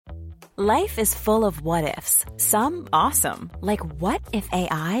Life is full of what-ifs. Some awesome, like what if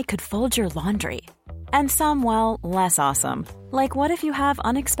AI could fold your laundry? And some, well, less awesome, like what if you have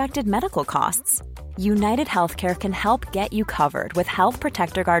unexpected medical costs? United Healthcare can help get you covered with Health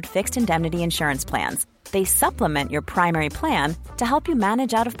Protector Guard fixed indemnity insurance plans. They supplement your primary plan to help you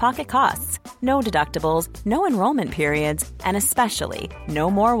manage out-of-pocket costs. No deductibles, no enrollment periods, and especially no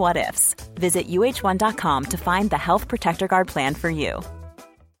more what-ifs. Visit uh1.com to find the Health Protector Guard plan for you.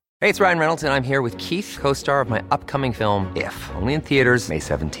 Hey, it's Ryan Reynolds, and I'm here with Keith, co-star of my upcoming film, If, only in theaters May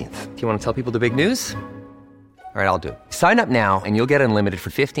 17th. Do you want to tell people the big news? All right, I'll do it. Sign up now and you'll get unlimited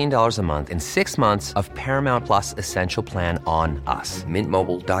for $15 a month and 6 months of Paramount Plus Essential Plan on us.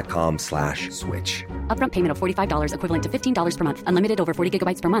 MintMobile.com/switch. Upfront payment of $45 equivalent to $15 per month. Unlimited over 40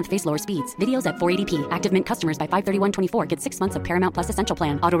 gigabytes per month. Face lower speeds. Videos at 480p. Active Mint customers by 531.24 get 6 months of Paramount Plus Essential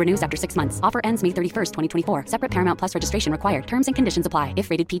Plan. Auto renews after 6 months. Offer ends May 31st, 2024. Separate Paramount Plus registration required. Terms and conditions apply if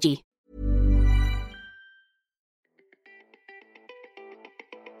rated PG.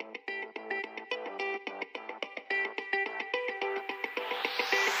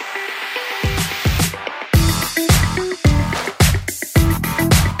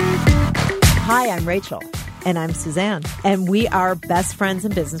 Hi, I'm Rachel. And I'm Suzanne. And we are best friends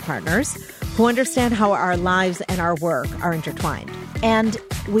and business partners who understand how our lives and our work are intertwined. And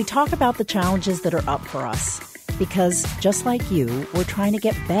we talk about the challenges that are up for us because, just like you, we're trying to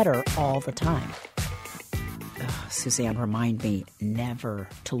get better all the time. Suzanne, remind me never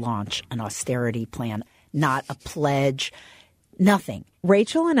to launch an austerity plan, not a pledge, nothing.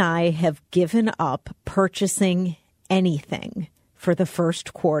 Rachel and I have given up purchasing anything for the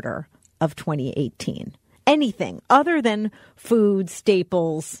first quarter of 2018. Anything other than food,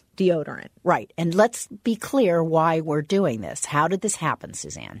 staples, deodorant. Right. And let's be clear why we're doing this. How did this happen,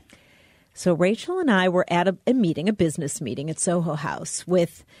 Suzanne? So Rachel and I were at a meeting, a business meeting at Soho House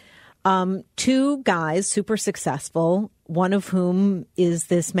with two guys, super successful, one of whom is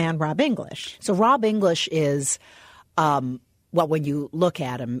this man, Rob English. So Rob English is, well, when you look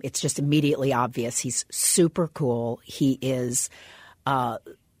at him, it's just immediately obvious. He's super cool. He is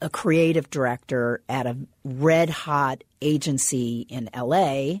a creative director at a red-hot agency in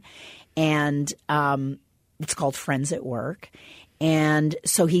L.A., and it's called Friends at Work. And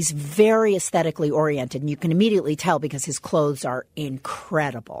so he's very aesthetically oriented, and you can immediately tell because his clothes are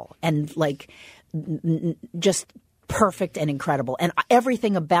incredible and just perfect and incredible. And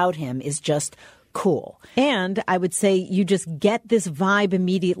everything about him is just cool. And I would say you just get this vibe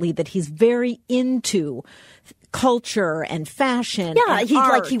immediately that he's very into culture and fashion. Yeah, and he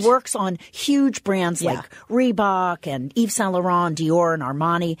art. he works on huge brands like Reebok and Yves Saint Laurent, Dior and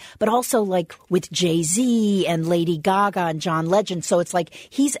Armani, but also like with Jay-Z and Lady Gaga and John Legend. So it's like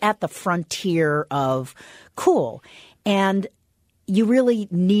he's at the frontier of cool. And you really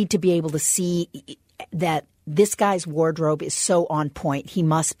need to be able to see that this guy's wardrobe is so on point. He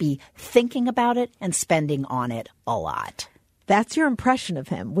must be thinking about it and spending on it a lot. That's your impression of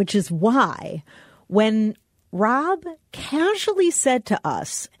him, which is why when Rob casually said to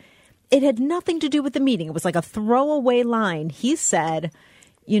us, it had nothing to do with the meeting. It was like a throwaway line. He said,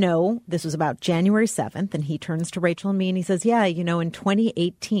 this was about January 7th, and he turns to Rachel and me and he says, in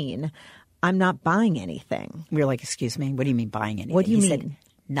 2018, I'm not buying anything. We were like, excuse me, what do you mean buying anything? What do you mean? Said,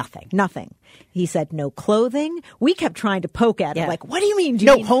 nothing. Nothing. He said no clothing. We kept trying to poke at him like, what do you mean? Do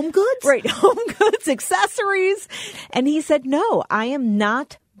you no mean home goods? Right, home goods, accessories. And he said, no, I am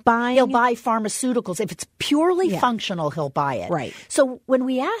not buying. He'll buy pharmaceuticals. If it's purely functional, he'll buy it. Right. So when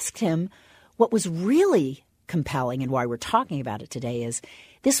we asked him what was really compelling and why we're talking about it today is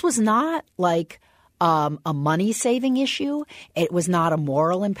this was not like a money-saving issue. It was not a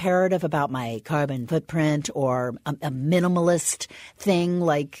moral imperative about my carbon footprint or a minimalist thing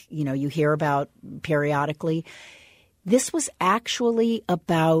like, you hear about periodically. This was actually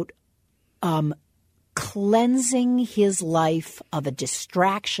about cleansing his life of a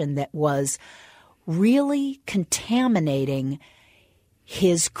distraction that was really contaminating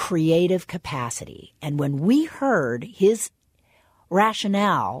his creative capacity. And when we heard his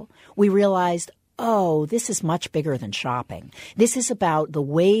rationale, we realized, oh, this is much bigger than shopping. This is about the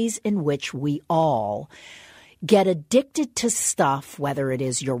ways in which we all get addicted to stuff, whether it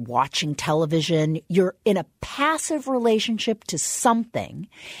is you're watching television, you're in a passive relationship to something,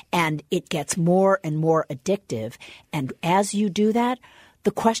 and it gets more and more addictive. And as you do that,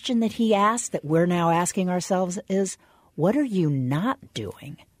 the question that he asked that we're now asking ourselves is, what are you not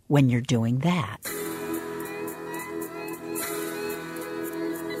doing when you're doing that?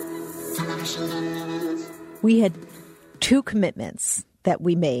 We had two commitments that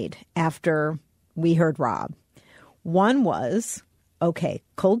we made after we heard Rob. One was okay,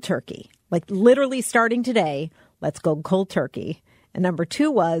 cold turkey. Like literally starting today, let's go cold turkey. And number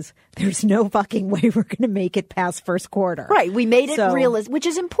 2 was, there's no fucking way we're going to make it past first quarter. Right. We made it realistic, which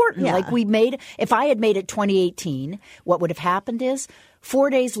is important. Yeah. Like if I had made it 2018, what would have happened is 4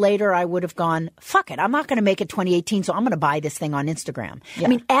 days later, I would have gone, fuck it. I'm not going to make it 2018, so I'm going to buy this thing on Instagram. Yeah. I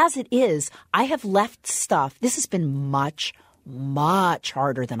mean, as it is, I have left stuff. This has been much, much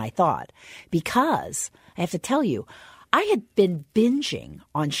harder than I thought because I have to tell you, I had been binging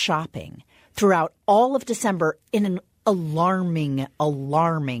on shopping throughout all of December in an alarming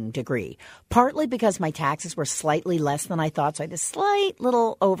degree. Partly because my taxes were slightly less than I thought, so I had a slight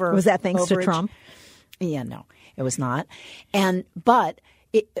little Was that thanks overage. to Trump? Yeah, no, it was not. But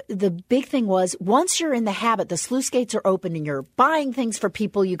the big thing was once you're in the habit, the sluice gates are open and you're buying things for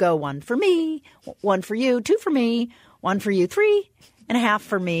people. You go 1 for me, 1 for you, 2 for me, 1 for you, 3.5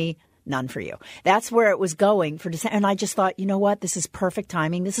 for me. None for you. That's where it was going for December. And I just thought, you know what? This is perfect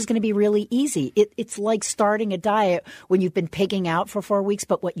timing. This is going to be really easy. It's like starting a diet when you've been pigging out for 4 weeks,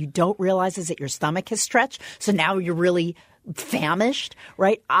 but what you don't realize is that your stomach has stretched. So now you're really famished,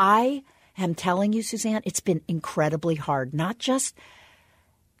 right? I am telling you, Suzanne, it's been incredibly hard. Not the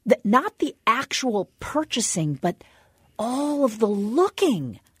actual purchasing, but all of the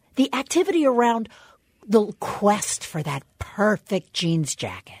looking, the activity around the quest for that perfect jeans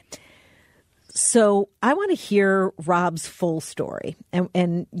jacket. So I want to hear Rob's full story,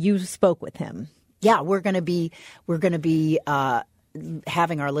 and you spoke with him. Yeah, we're going to be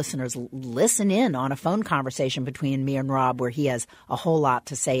having our listeners listen in on a phone conversation between me and Rob, where he has a whole lot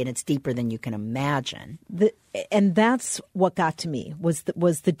to say, and it's deeper than you can imagine. And that's what got to me was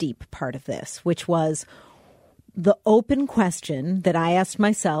the deep part of this, which was the open question that I asked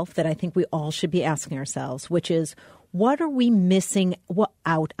myself, that I think we all should be asking ourselves, which is, what are we missing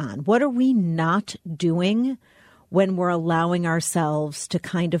out on? What are we not doing when we're allowing ourselves to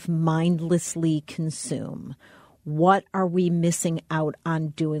kind of mindlessly consume? What are we missing out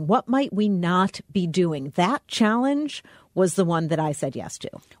on doing? What might we not be doing? That challenge was the one that I said yes to.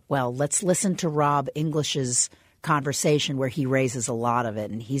 Well, let's listen to Rob English's conversation where he raises a lot of it,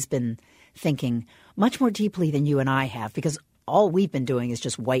 and he's been thinking much more deeply than you and I have, because all we've been doing is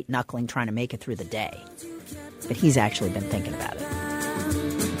just white-knuckling, trying to make it through the day. But he's actually been thinking about it.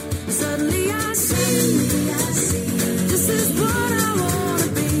 Suddenly I see, this is what I want to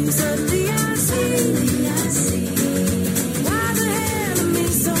be. Suddenly I see, why the hell it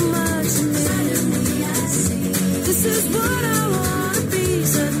means so much to me. Suddenly I see, this is what I want to be.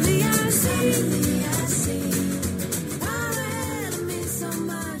 Suddenly I see, why the hell it means so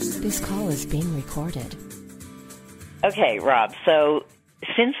much to me. This call is being recorded. Okay, Rob, so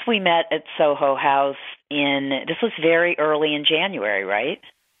since we met at Soho House this was very early in January, right?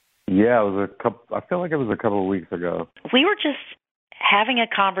 Yeah, it was I feel like it was a couple of weeks ago. We were just having a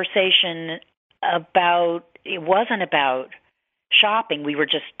conversation about, it wasn't about shopping. We were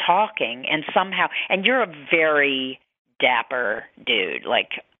just talking, and you're a very dapper dude.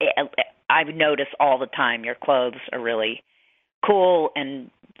 Like, I've noticed all the time your clothes are really cool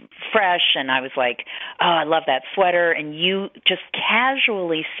and fresh, and I was like, oh, I love that sweater. And you just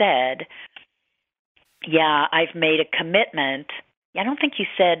casually said, yeah, I've made a commitment. I don't think you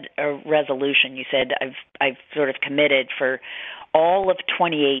said a resolution. You said I've sort of committed for all of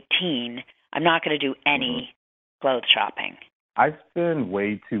 2018. I'm not going to do any clothes shopping. I spend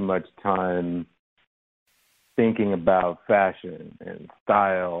way too much time thinking about fashion and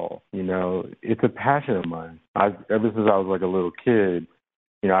style. You know, it's a passion of mine. Ever since I was like a little kid,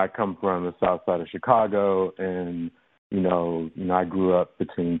 you know, I come from the south side of Chicago, and I grew up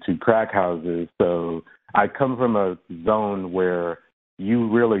between 2 crack houses. So I come from a zone where you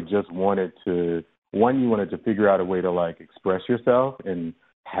really just wanted to figure out a way to like express yourself and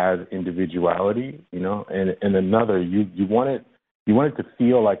have individuality, and another, you wanted to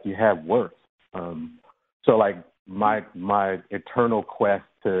feel like you had worth. So like my eternal quest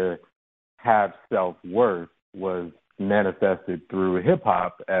to have self-worth was manifested through hip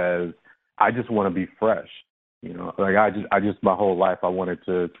hop as I just want to be fresh. Like I just my whole life I wanted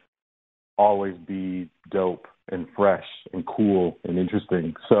to always be dope and fresh and cool and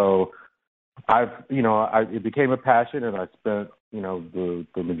interesting. So it became a passion, and I spent, the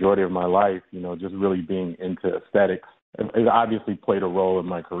majority of my life, just really being into aesthetics. It obviously played a role in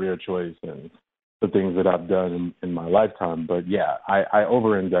my career choice and the things that I've done in my lifetime. But yeah, I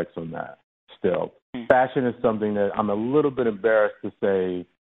over-index on that still. Fashion is something that I'm a little bit embarrassed to say,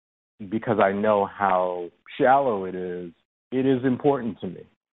 because I know how shallow it is important to me.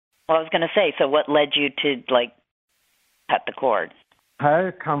 Well, I was going to say, so what led you to, cut the cord? I had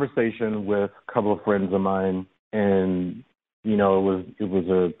a conversation with a couple of friends of mine, and it was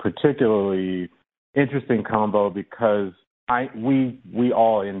a particularly interesting combo because we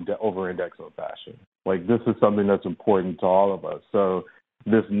all over-index on fashion. Like, this is something that's important to all of us. So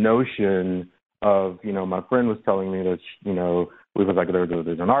this notion of, my friend was telling me that, we was like,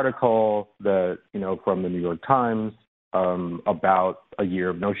 there's an article that, from the New York Times about a year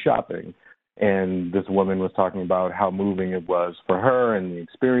of no shopping. And this woman was talking about how moving it was for her and the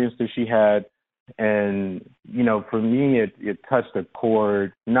experience that she had. And, for me, it touched a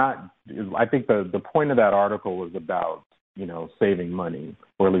chord. I think the point of that article was about, saving money,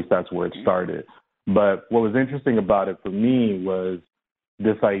 or at least that's where it started. But what was interesting about it for me was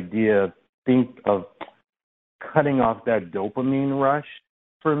this idea of cutting off that dopamine rush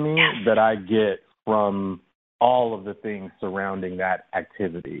for me that I get from all of the things surrounding that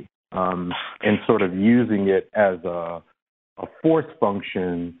activity, and sort of using it as a force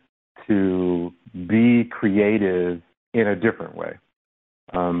function to be creative in a different way.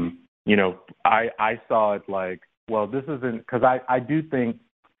 I saw it like, well, this isn't, because I do think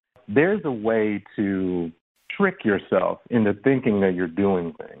there's a way to trick yourself into thinking that you're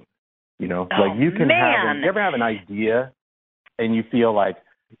doing things. Like you can you ever have an idea and you feel like,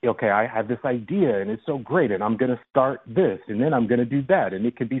 okay, I have this idea and it's so great and I'm going to start this and then I'm going to do that and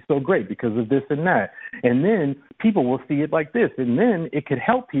it could be so great because of this and that. And then people will see it like this and then it could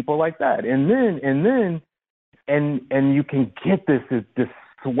help people like that. And you can get this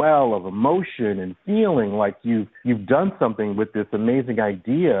swell of emotion and feeling like you've done something with this amazing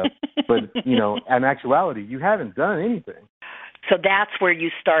idea, but, in actuality, you haven't done anything. So that's where you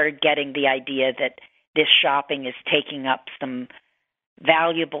started getting the idea that this shopping is taking up some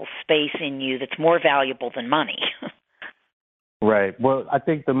valuable space in you that's more valuable than money. Right. Well, I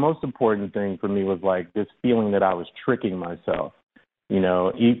think the most important thing for me was like this feeling that I was tricking myself,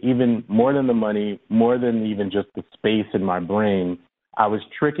 even more than the money, more than even just the space in my brain. I was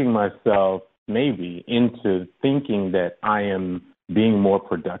tricking myself maybe into thinking that I am being more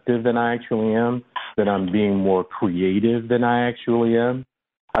productive than I actually am, that I'm being more creative than I actually am.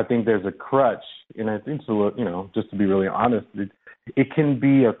 I think there's a crutch, and I think, just to be really honest, it can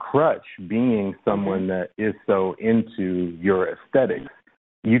be a crutch being someone that is so into your aesthetics.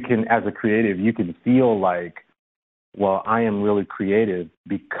 You can, as a creative, you can feel like, well, I am really creative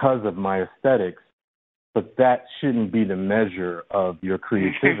because of my aesthetics, but that shouldn't be the measure of your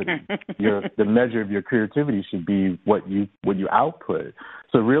creativity. The measure of your creativity should be what you output.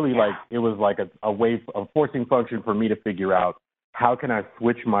 So really, like, it was like a forcing function for me to figure out how can I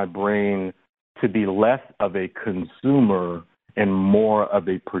switch my brain to be less of a consumer and more of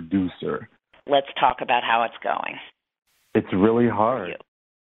a producer. Let's talk about how it's going. It's really hard.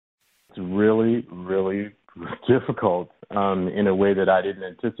 It's really, really difficult in a way that I didn't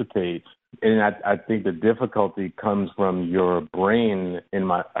anticipate. And I think the difficulty comes from your brain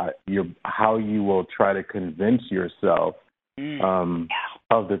and how you will try to convince yourself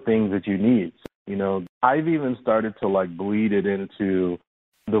of the things that you need. I've even started to like bleed it into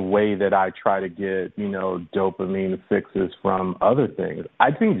the way that I try to get, dopamine fixes from other things.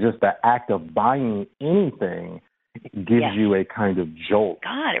 I think just the act of buying anything gives you a kind of jolt.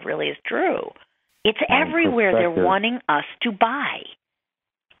 God, it really is true. It's everywhere. They're wanting us to buy.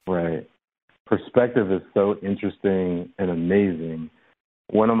 Right. Perspective is so interesting and amazing.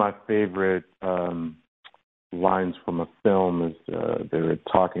 One of my favorite lines from a film is they were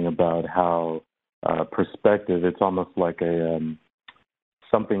talking about how perspective, it's almost like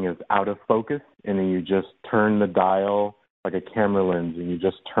something is out of focus, and then you just turn the dial like a camera lens, and you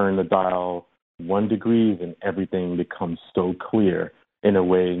just turn the dial 1 degree, and everything becomes so clear in a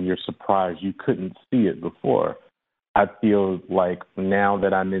way, and you're surprised you couldn't see it before. I feel like now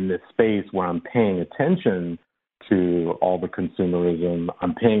that I'm in this space where I'm paying attention to all the consumerism,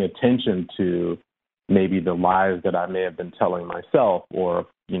 I'm paying attention to maybe the lies that I may have been telling myself or,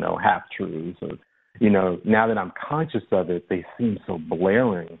 half-truths. Or, now that I'm conscious of it, they seem so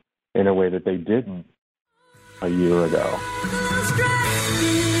blaring in a way that they didn't a year ago.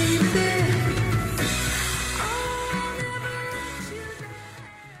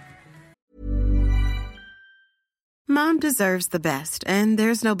 Mom deserves the best, and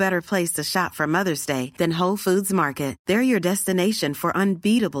there's no better place to shop for Mother's Day than Whole Foods Market. They're your destination for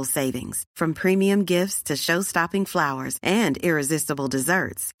unbeatable savings, from premium gifts to show-stopping flowers and irresistible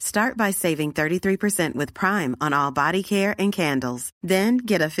desserts. Start by saving 33% with Prime on all body care and candles. Then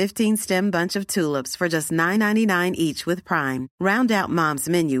get a 15-stem bunch of tulips for just $9.99 each with Prime. Round out Mom's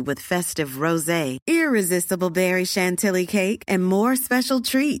menu with festive rosé, irresistible berry chantilly cake, and more special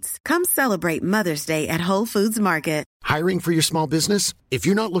treats. Come celebrate Mother's Day at Whole Foods Market. Hiring for your small business? If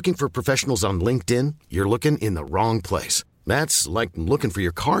you're not looking for professionals on LinkedIn, you're looking in the wrong place. That's like looking for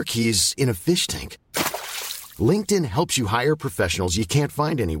your car keys in a fish tank. LinkedIn helps you hire professionals you can't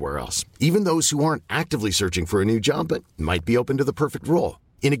find anywhere else, even those who aren't actively searching for a new job but might be open to the perfect role.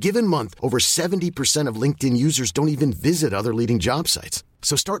 In a given month, over 70% of LinkedIn users don't even visit other leading job sites.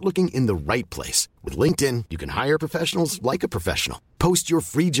 So start looking in the right place. With LinkedIn, you can hire professionals like a professional. Post your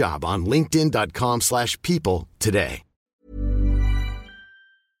free job on linkedin.com/people today.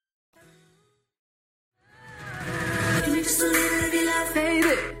 Give me just a little of your love,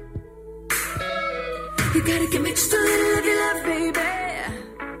 baby. You gotta give me just a little of your love, baby.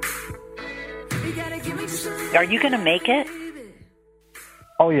 You gotta give me just a little. Are you going to make it?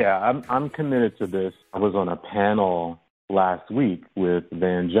 Oh yeah, I'm committed to this. I was on a panel last week with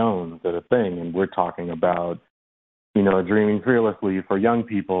Van Jones at a thing, and we're talking about, dreaming fearlessly for young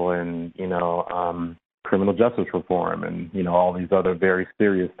people and, criminal justice reform and, all these other very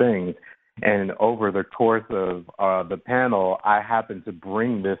serious things. And over the course of the panel, I happened to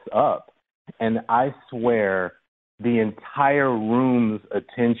bring this up. And I swear the entire room's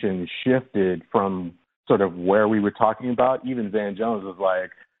attention shifted from sort of where we were talking about. Even Van Jones was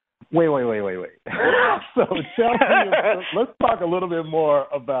like, wait. So tell me, let's talk a little bit more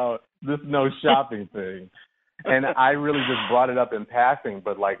about this no shopping thing. And I really just brought it up in passing,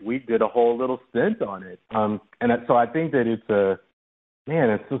 but we did a whole little stint on it. So I think that it's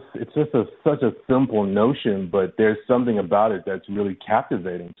just such a simple notion, but there's something about it that's really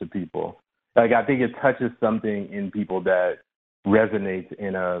captivating to people. I think it touches something in people that resonates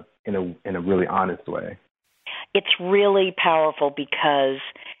in a really honest way. It's really powerful because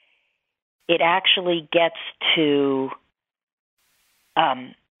it actually gets to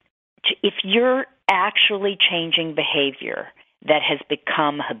if you're actually changing behavior that has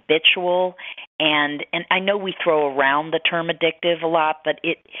become habitual, and I know we throw around the term addictive a lot, but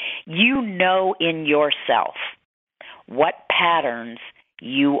in yourself what patterns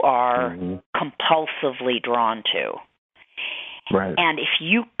you are compulsively drawn to. Right. And if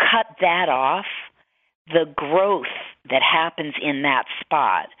you cut that off, the growth that happens in that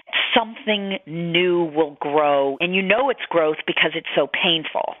spot, something new will grow. And it's growth because it's so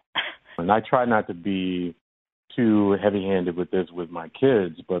painful. And I try not to be too heavy-handed with this with my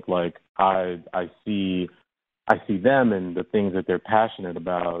kids, but I see them and the things that they're passionate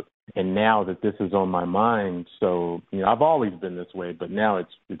about. And now that this is on my mind, so I've always been this way, but now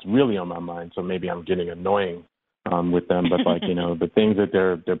it's really on my mind. So maybe I'm getting annoying with them, but the things that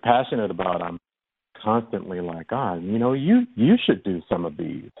they're passionate about, I'm constantly like, you should do some of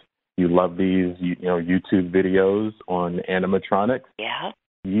these. You love these, YouTube videos on animatronics. Yeah.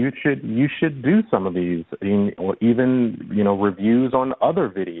 You should do some of these, or even reviews on other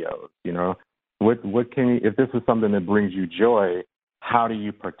videos. What can you, if this is something that brings you joy, how do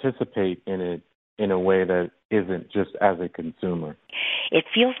you participate in it in a way that isn't just as a consumer? It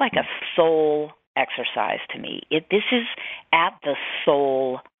feels like a soul exercise to me. This is at the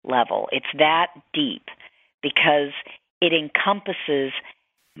soul level. It's that deep because it encompasses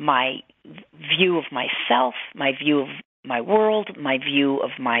my view of myself, my view of my world, my view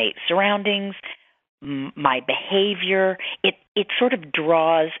of my surroundings, my behavior. It sort of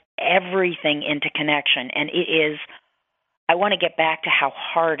draws everything into connection, and it is, I want to get back to how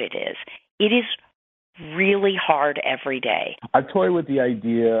hard it is. It is really hard every day. I toy with the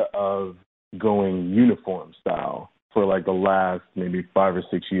idea of going uniform style for the last maybe 5 or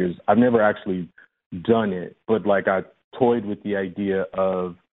 6 years. I've never actually done it, but I toyed with the idea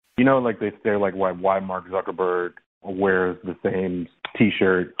of, they're why Mark Zuckerberg wears the same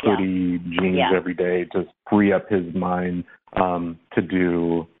T-shirt, hoodie, jeans every day to free up his mind to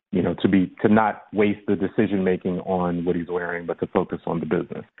do, to not waste the decision making on what he's wearing, but to focus on the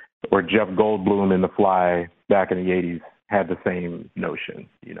business. Or Jeff Goldblum in The Fly back in the 80s had the same notion,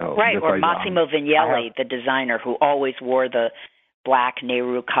 Right, or Massimo Vignelli, the designer who always wore the black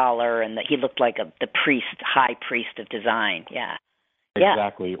Nehru collar, and he looked like the high priest of design. Yeah.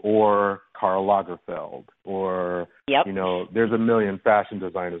 Exactly. Or Karl Lagerfeld, or, there's a million fashion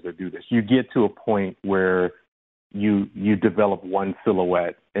designers that do this. You get to a point where you develop one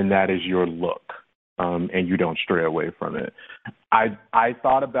silhouette, and that is your look, and you don't stray away from it. I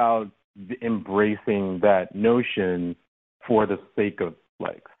thought about embracing that notion for the sake of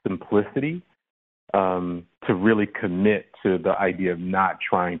simplicity, to really commit to the idea of not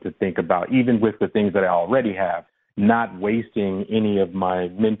trying to think about, even with the things that I already have, not wasting any of my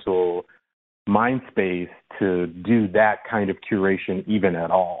mental mind space to do that kind of curation even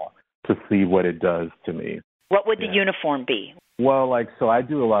at all, to see what it does to me. What would the uniform be? Well, so I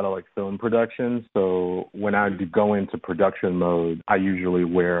do a lot of film production. So when I go into production mode, I usually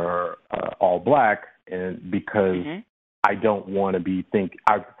wear all black, and because I don't want to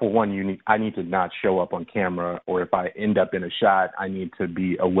I need to not show up on camera, or if I end up in a shot, I need to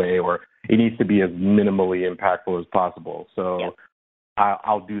be away, or it needs to be as minimally impactful as possible. So Yep.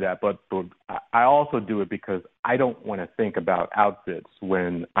 I'll do that. But I also do it because I don't want to think about outfits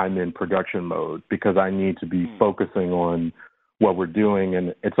when I'm in production mode, because I need to be focusing on what we're doing.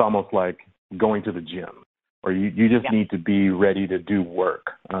 And it's almost like going to the gym, or you just Yep. need to be ready to do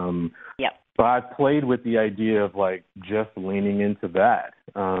work. Yep. So I've played with the idea of like just leaning into that.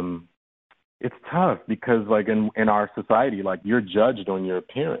 It's tough because like in our society, like you're judged on your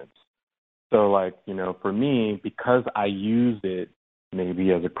appearance. So like, for me, because I used it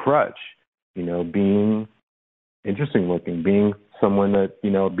maybe as a crutch, being interesting looking, being someone that,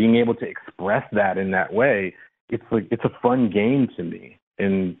 being able to express that in that way, it's a fun game to me.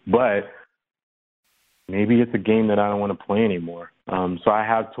 But maybe it's a game that I don't want to play anymore. So I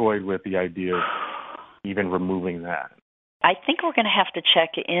have toyed with the idea of even removing that. I think we're going to have to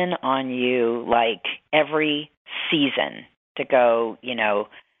check in on you like every season to go,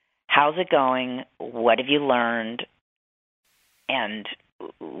 how's it going? What have you learned? And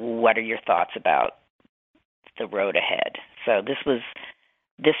what are your thoughts about the road ahead? So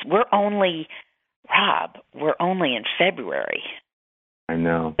we're only in February. I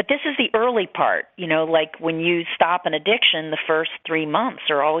know. But this is the early part, like when you stop an addiction, the first 3 months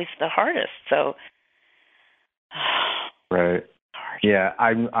are always the hardest. So, right. hard. Yeah,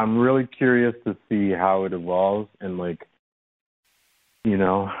 I'm really curious to see how it evolves and like,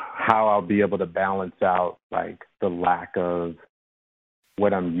 how I'll be able to balance out like the lack of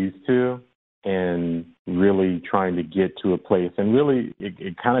what I'm used to and really trying to get to a place. And really,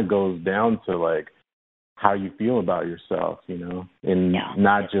 it kind of goes down to like how you feel about yourself, and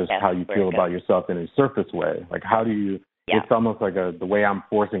not just how you feel about yourself in a surface way. Like, how do you, it's almost like the way I'm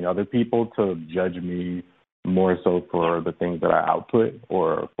forcing other people to judge me more so for the things that I output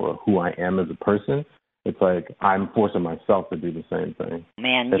or for who I am as a person. It's like I'm forcing myself to do the same thing.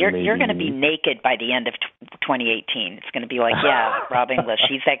 Man, you're going to be naked by the end of 2018. It's going to be like, Rob English,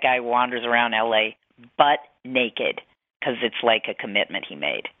 he's that guy who wanders around L.A. butt naked because it's like a commitment he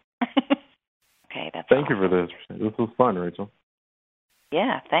made. Okay, that's Thank you for this. This was fun, Rachel.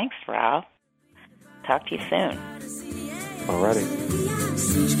 Yeah, thanks, Rob. Talk to you soon. All righty.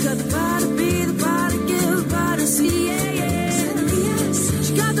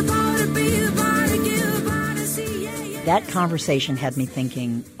 That conversation had me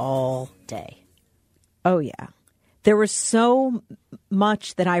thinking all day. Oh, yeah. There was so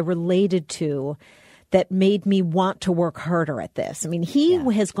much that I related to that made me want to work harder at this. I mean, he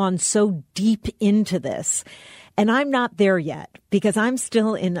has gone so deep into this, and I'm not there yet because I'm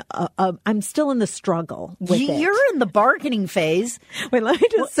still in the struggle with it. You're in the bargaining phase. Wait, let me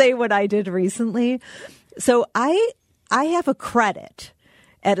just say what I did recently. So I have a credit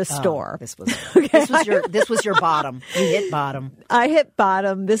at a store. This was your bottom. You hit bottom. I hit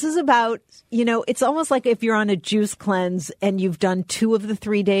bottom. This is about, it's almost like if you're on a juice cleanse and you've done 2 of the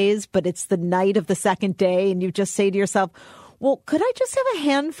 3 days, but it's the night of the second day and you just say to yourself, well, could I just have a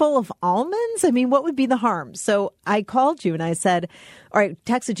handful of almonds? I mean, what would be the harm? So I called you and I said, or I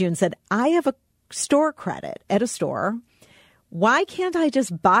texted you and said, I have a store credit at a store. Why can't I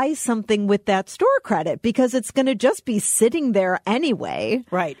just buy something with that store credit? Because it's going to just be sitting there anyway.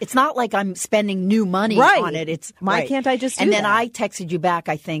 Right. It's not like I'm spending new money on it. Why can't I just do And then that? I texted you back,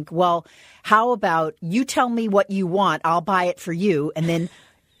 I think, well, how about you tell me what you want, I'll buy it for you, and then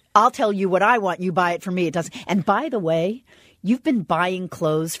I'll tell you what I want, you buy it for me. It doesn't. And by the way, you've been buying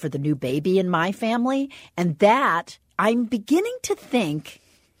clothes for the new baby in my family, and that I'm beginning to think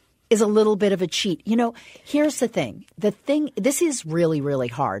is a little bit of a cheat. Here's the thing. This is really, really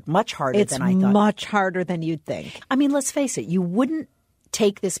hard, much harder than I thought. It's much harder than you'd think. I mean, let's face it. You wouldn't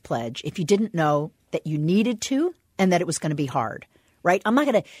take this pledge if you didn't know that you needed to and that it was going to be hard, right? I'm not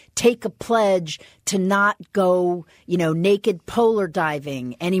going to take a pledge to not go, naked polar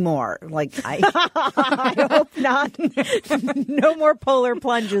diving anymore. Like, I hope not. No more polar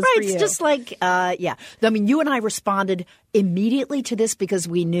plunges for you. It's just like, I mean, you and I responded immediately to this because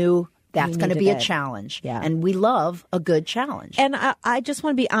we knew that's going to be a challenge. Yeah. And we love a good challenge. And I just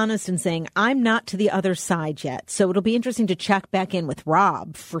want to be honest in saying I'm not to the other side yet. So it'll be interesting to check back in with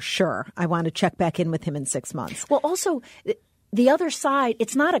Rob for sure. I want to check back in with him in 6 months. Well, also, the other side,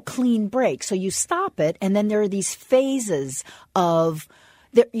 it's not a clean break. So you stop it, and then there are these phases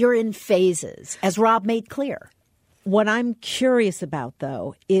you're in phases, as Rob made clear. What I'm curious about,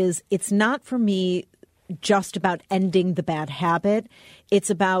 though, is it's not for me just about ending the bad habit. It's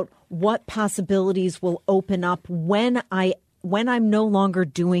about what possibilities will open up when I'm no longer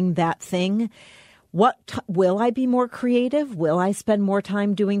doing that thing. Will I be more creative? Will I spend more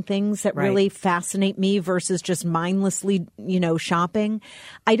time doing things that really fascinate me versus just mindlessly, shopping?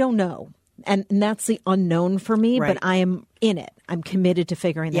 I don't know. And that's the unknown for me, but I am in it. I'm committed to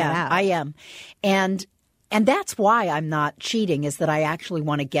figuring that out. I am. And that's why I'm not cheating, is that I actually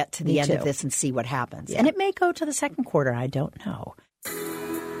want to get to the end of this and see what happens. Yeah. And it may go to the second quarter. I don't know.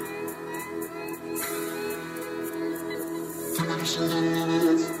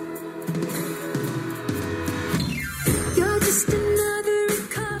 You're just another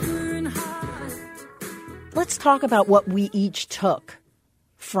recovering heart. Let's talk about what we each took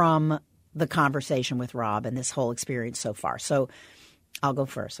from the conversation with Rob and this whole experience so far. So I'll go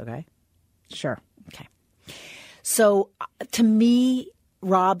first, okay? Sure. Okay. So to me,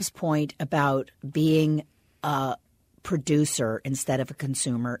 Rob's point about being a producer instead of a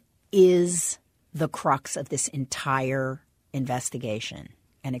consumer is the crux of this entire investigation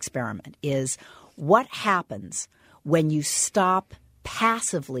and experiment, is what happens when you stop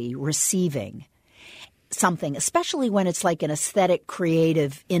passively receiving something, especially when it's like an aesthetic,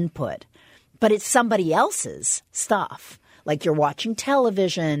 creative input, but it's somebody else's stuff. Like you're watching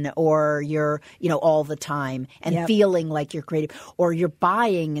television or you're, all the time and feeling like you're creative, or you're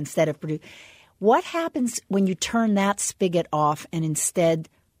buying instead of producing. What happens when you turn that spigot off and instead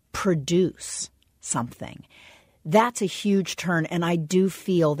produce something? That's a huge turn. And I do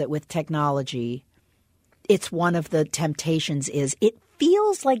feel that with technology, it's one of the temptations is it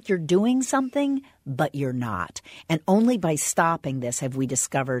feels like you're doing something, but you're not. And only by stopping this have we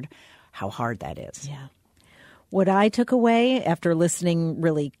discovered how hard that is. Yeah. What I took away after listening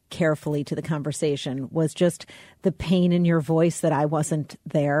really carefully to the conversation was just the pain in your voice that I wasn't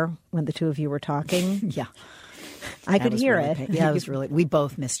there when the two of you were talking. Yeah. I could hear really it. Yeah, it was really, we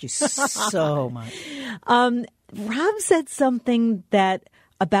both missed you so much. Rob said something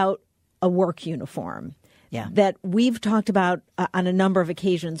about a work uniform. Yeah. That we've talked about on a number of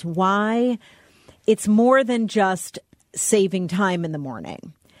occasions, why it's more than just saving time in the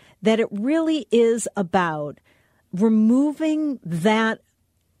morning. That it really is about removing that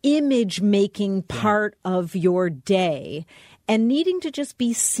image-making part of your day and needing to just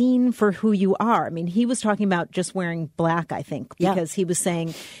be seen for who you are. I mean, he was talking about just wearing black, I think, because he was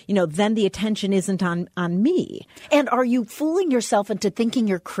saying, then the attention isn't on me. And are you fooling yourself into thinking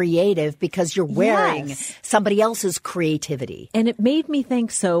you're creative because you're wearing somebody else's creativity? And it made me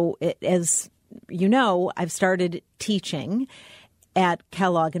think, as you know, I've started teaching at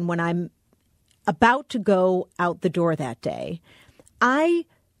Kellogg, and when I'm about to go out the door that day, I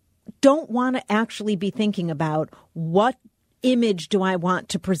don't want to actually be thinking about what image do I want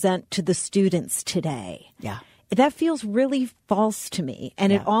to present to the students today. Yeah. That feels really false to me.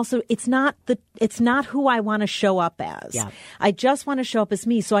 And it also, it's not who I want to show up as. Yeah. I just want to show up as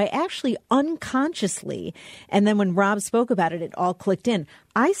me. So I actually unconsciously, and then when Rob spoke about it, it all clicked in.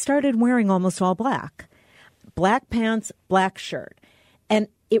 I started wearing almost all black. Black pants, black shirt. And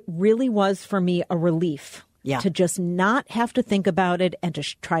it really was for me a relief to just not have to think about it and to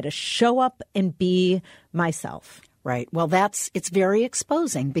try to show up and be myself. Right. Well, it's very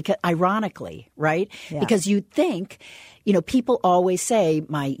exposing because ironically, right? Yeah. Because you think, people always say,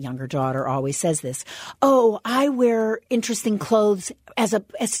 my younger daughter always says this, oh, I wear interesting clothes as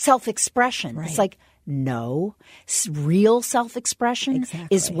self-expression. Right. It's like, no, real self-expression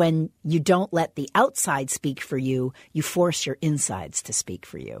is when you don't let the outside speak for you. You force your insides to speak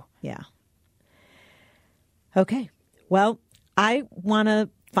for you. Yeah. Okay. Well, I want to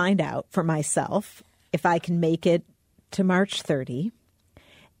find out for myself if I can make it to March 30.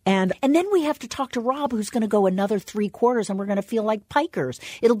 And then we have to talk to Rob, who's going to go another 3 quarters, and we're going to feel like pikers.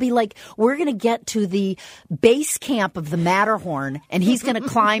 It'll be like we're going to get to the base camp of the Matterhorn, and he's going to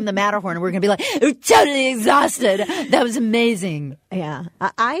climb the Matterhorn, and we're going to be like, we're totally exhausted. That was amazing. Yeah.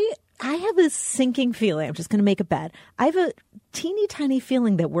 I have a sinking feeling. I'm just going to make a bet. I have a teeny tiny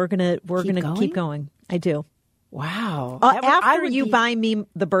feeling that we're going to keep going. I do. Wow. After you buy me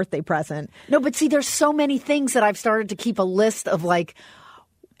the birthday present. No, but see, there's so many things that I've started to keep a list of like,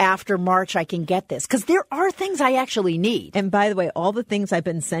 after March, I can get this. Because there are things I actually need. And by the way, all the things I've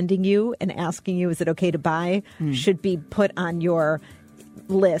been sending you and asking you, is it okay to buy, should be put on your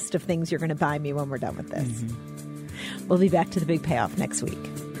list of things you're going to buy me when we're done with this. Mm-hmm. We'll be back to the Big Payoff next week.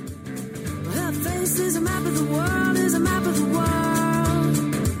 Her face is a map of the world, is a map of the world.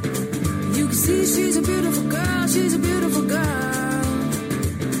 You can see she's a beautiful girl, she's a beautiful girl.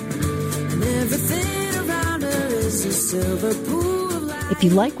 And everything around her is a silver pool. If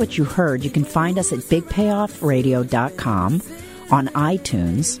you like what you heard, you can find us at bigpayoffradio.com, on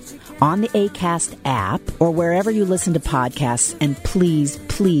iTunes, on the Acast app or wherever you listen to podcasts, and please,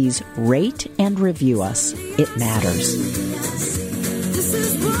 please rate and review us. It matters. This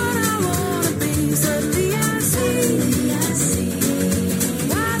is what I wanna be. Suddenly I see.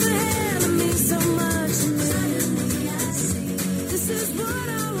 Why the hell it means so much to me. Suddenly I see. This is what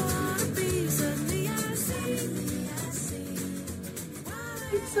I wanna be. Suddenly I see.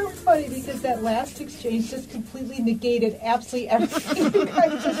 It's so funny because that last exchange just completely negated absolutely everything you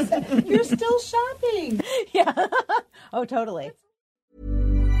guys just said. You're still shopping. Yeah. Oh, totally.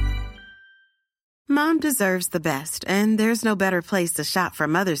 Mom deserves the best, and there's no better place to shop for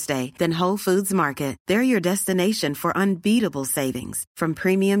Mother's Day than Whole Foods Market. They're your destination for unbeatable savings, from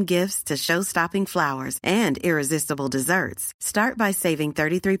premium gifts to show-stopping flowers and irresistible desserts. Start by saving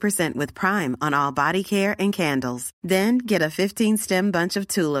 33% with Prime on all body care and candles. Then get a 15-stem bunch of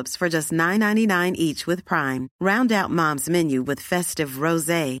tulips for just $9.99 each with Prime. Round out Mom's menu with festive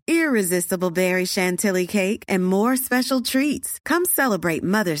rosé, irresistible berry chantilly cake, and more special treats. Come celebrate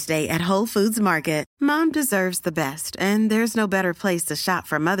Mother's Day at Whole Foods Market. Mom deserves the best, and there's no better place to shop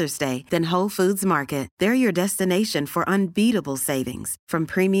for Mother's Day than Whole Foods Market. They're your destination for unbeatable savings, from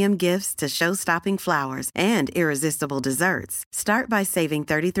premium gifts to show-stopping flowers and irresistible desserts. Start by saving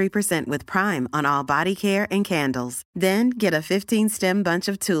 33% with Prime on all body care and candles. Then get a 15-stem bunch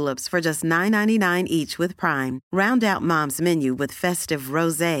of tulips for just $9.99 each with Prime. Round out Mom's menu with festive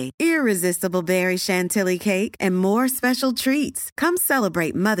rosé, irresistible berry chantilly cake, and more special treats. Come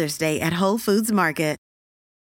celebrate Mother's Day at Whole Foods Market.